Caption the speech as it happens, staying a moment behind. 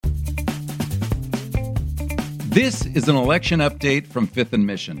This is an election update from Fifth and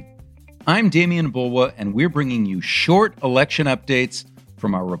Mission. I'm Damian Bulwa, and we're bringing you short election updates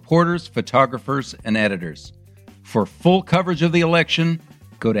from our reporters, photographers, and editors. For full coverage of the election,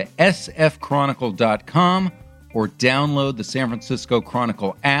 go to sfchronicle.com or download the San Francisco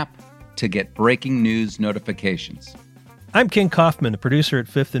Chronicle app to get breaking news notifications. I'm King Kaufman, the producer at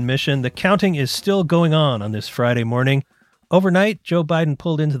Fifth and Mission. The counting is still going on this Friday morning. Overnight, Joe Biden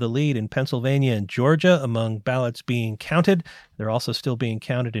pulled into the lead in Pennsylvania and Georgia among ballots being counted. They're also still being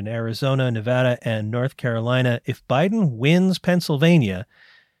counted in Arizona, Nevada, and North Carolina. If Biden wins Pennsylvania,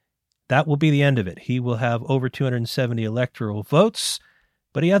 that will be the end of it. He will have over 270 electoral votes,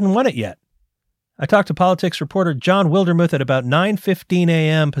 but he hasn't won it yet. I talked to politics reporter John Wildermuth at about 9:15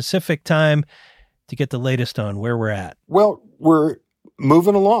 a.m. Pacific time to get the latest on where we're at. Well, we're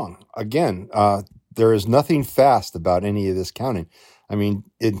moving along. Again, there is nothing fast about any of this counting. I mean,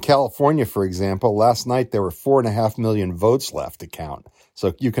 in California, for example, last night there were 4.5 million votes left to count.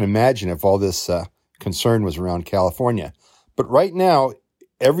 So you can imagine if all this concern was around California. But right now,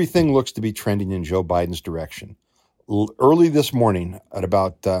 everything looks to be trending in Joe Biden's direction. Early this morning at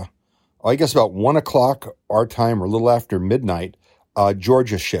about 1 o'clock our time or a little after midnight,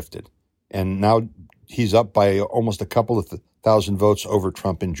 Georgia shifted. And now he's up by almost a couple of thousand votes over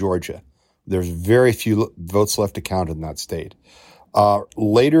Trump in Georgia. There's very few votes left to count in that state.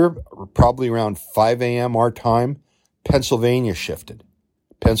 Later, probably around 5 a.m. our time, Pennsylvania shifted.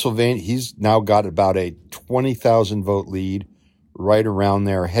 Pennsylvania, he's now got about a 20,000 vote lead right around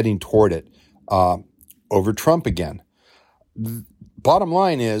there, heading toward it, over Trump again. Bottom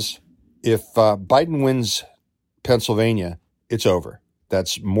line is, if Biden wins Pennsylvania, it's over.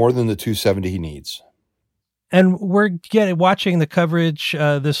 That's more than the 270 he needs. And we're watching the coverage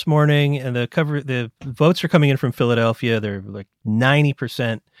this morning, and the votes are coming in from Philadelphia. They're like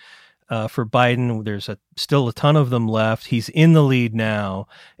 90% for Biden. There's still a ton of them left. He's in the lead now.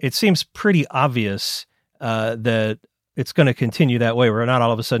 It seems pretty obvious that it's going to continue that way. We're not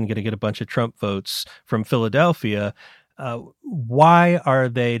all of a sudden going to get a bunch of Trump votes from Philadelphia. Why are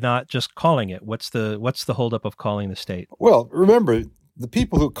they not just calling it? What's the holdup of calling the state? Well, remember, the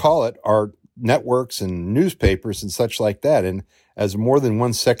people who call it are networks and newspapers and such like that. And as more than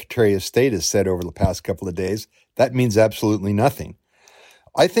one Secretary of State has said over the past couple of days, that means absolutely nothing.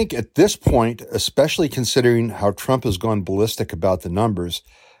 I think at this point, especially considering how Trump has gone ballistic about the numbers,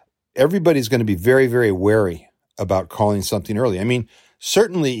 everybody's going to be very, very wary about calling something early. I mean,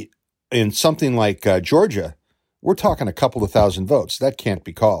 certainly in something like Georgia, we're talking a couple of thousand votes. That can't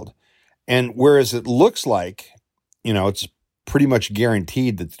be called. And whereas it looks like, it's pretty much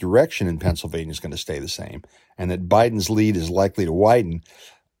guaranteed that the direction in Pennsylvania is going to stay the same and that Biden's lead is likely to widen,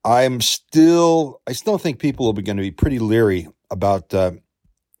 I still think people are going to be pretty leery about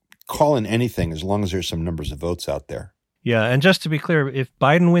calling anything as long as there's some numbers of votes out there. Yeah, and just to be clear, if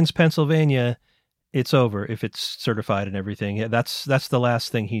Biden wins Pennsylvania, it's over. If it's certified and everything, that's the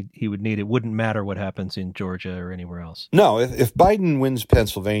last thing he would need. It wouldn't matter what happens in Georgia or anywhere else. No, if Biden wins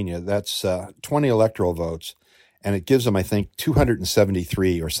Pennsylvania, that's 20 electoral votes. And it gives them, I think,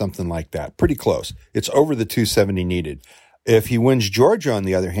 273 or something like that. Pretty close. It's over the 270 needed. If he wins Georgia, on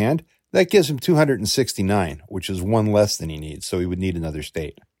the other hand, that gives him 269, which is one less than he needs. So he would need another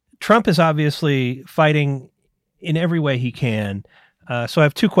state. Trump is obviously fighting in every way he can. So I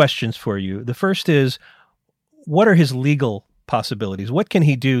have two questions for you. The first is, what are his legal possibilities? What can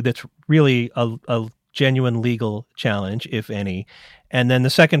he do that's really a genuine legal challenge, if any? And then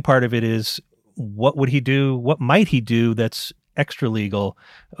the second part of it is, what would he do? What might he do that's extra legal?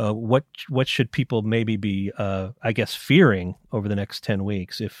 What should people maybe be, fearing over the next 10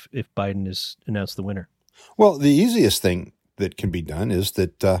 weeks if Biden is announced the winner? Well, the easiest thing that can be done is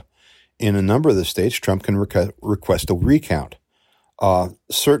that in a number of the states, Trump can request a recount.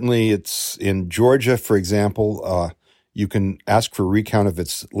 Certainly, it's in Georgia, for example, you can ask for a recount if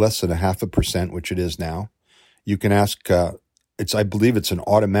it's less than 0.5%, which it is now. You can ask. I believe it's an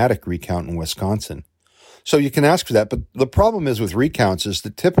automatic recount in Wisconsin. So you can ask for that. But the problem is with recounts is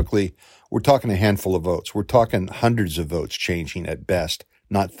that typically we're talking a handful of votes. We're talking hundreds of votes changing at best,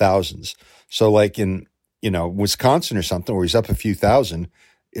 not thousands. So like in, Wisconsin or something where he's up a few thousand,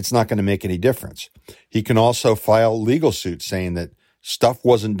 it's not going to make any difference. He can also file legal suits saying that stuff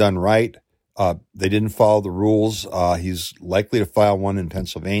wasn't done right. They didn't follow the rules. He's likely to file one in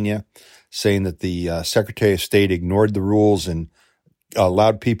Pennsylvania saying that the Secretary of State ignored the rules and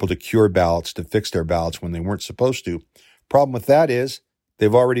allowed people to cure ballots, to fix their ballots when they weren't supposed to. Problem with that is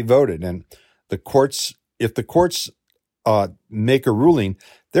they've already voted. And the courts, if the courts make a ruling,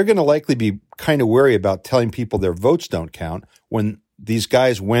 they're going to likely be kind of wary about telling people their votes don't count when these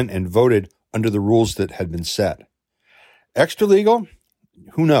guys went and voted under the rules that had been set. Extra legal,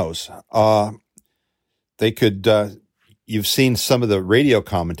 who knows? They could. You've seen some of the radio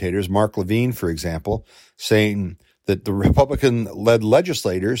commentators, Mark Levine, for example, saying that the Republican-led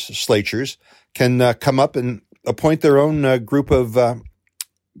slatures can come up and appoint their own group of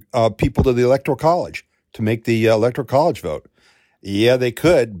people to the Electoral College to make the Electoral College vote. Yeah, they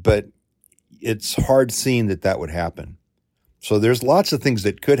could, but it's hard seeing that would happen. So there's lots of things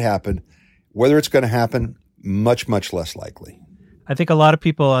that could happen. Whether it's going to happen, much, much less likely. I think a lot of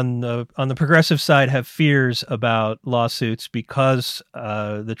people on the progressive side have fears about lawsuits because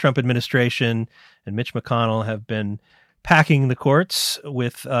the Trump administration and Mitch McConnell have been packing the courts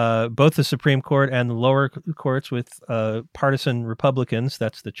with both the Supreme Court and the lower courts with partisan Republicans.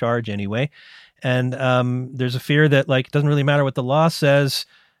 That's the charge anyway. And there's a fear that, like, it doesn't really matter what the law says.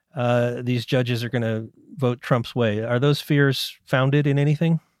 These judges are going to vote Trump's way. Are those fears founded in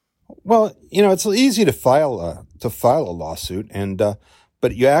anything? Well, it's easy to file a lawsuit,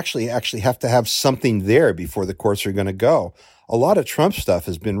 but you actually have to have something there before the courts are going to go. A lot of Trump stuff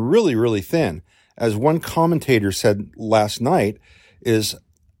has been really, really thin. As one commentator said last night, is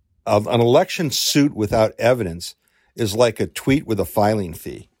an election suit without evidence is like a tweet with a filing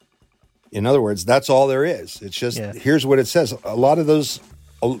fee. In other words, that's all there is. It's just, Here's what it says. A lot of those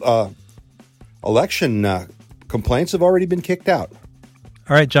election complaints have already been kicked out.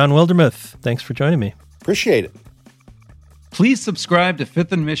 All right, John Wildermuth, thanks for joining me. Appreciate it. Please subscribe to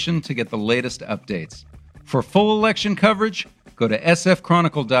Fifth and Mission to get the latest updates. For full election coverage, go to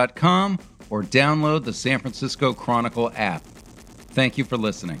sfchronicle.com or download the San Francisco Chronicle app. Thank you for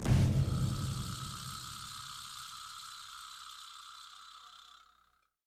listening.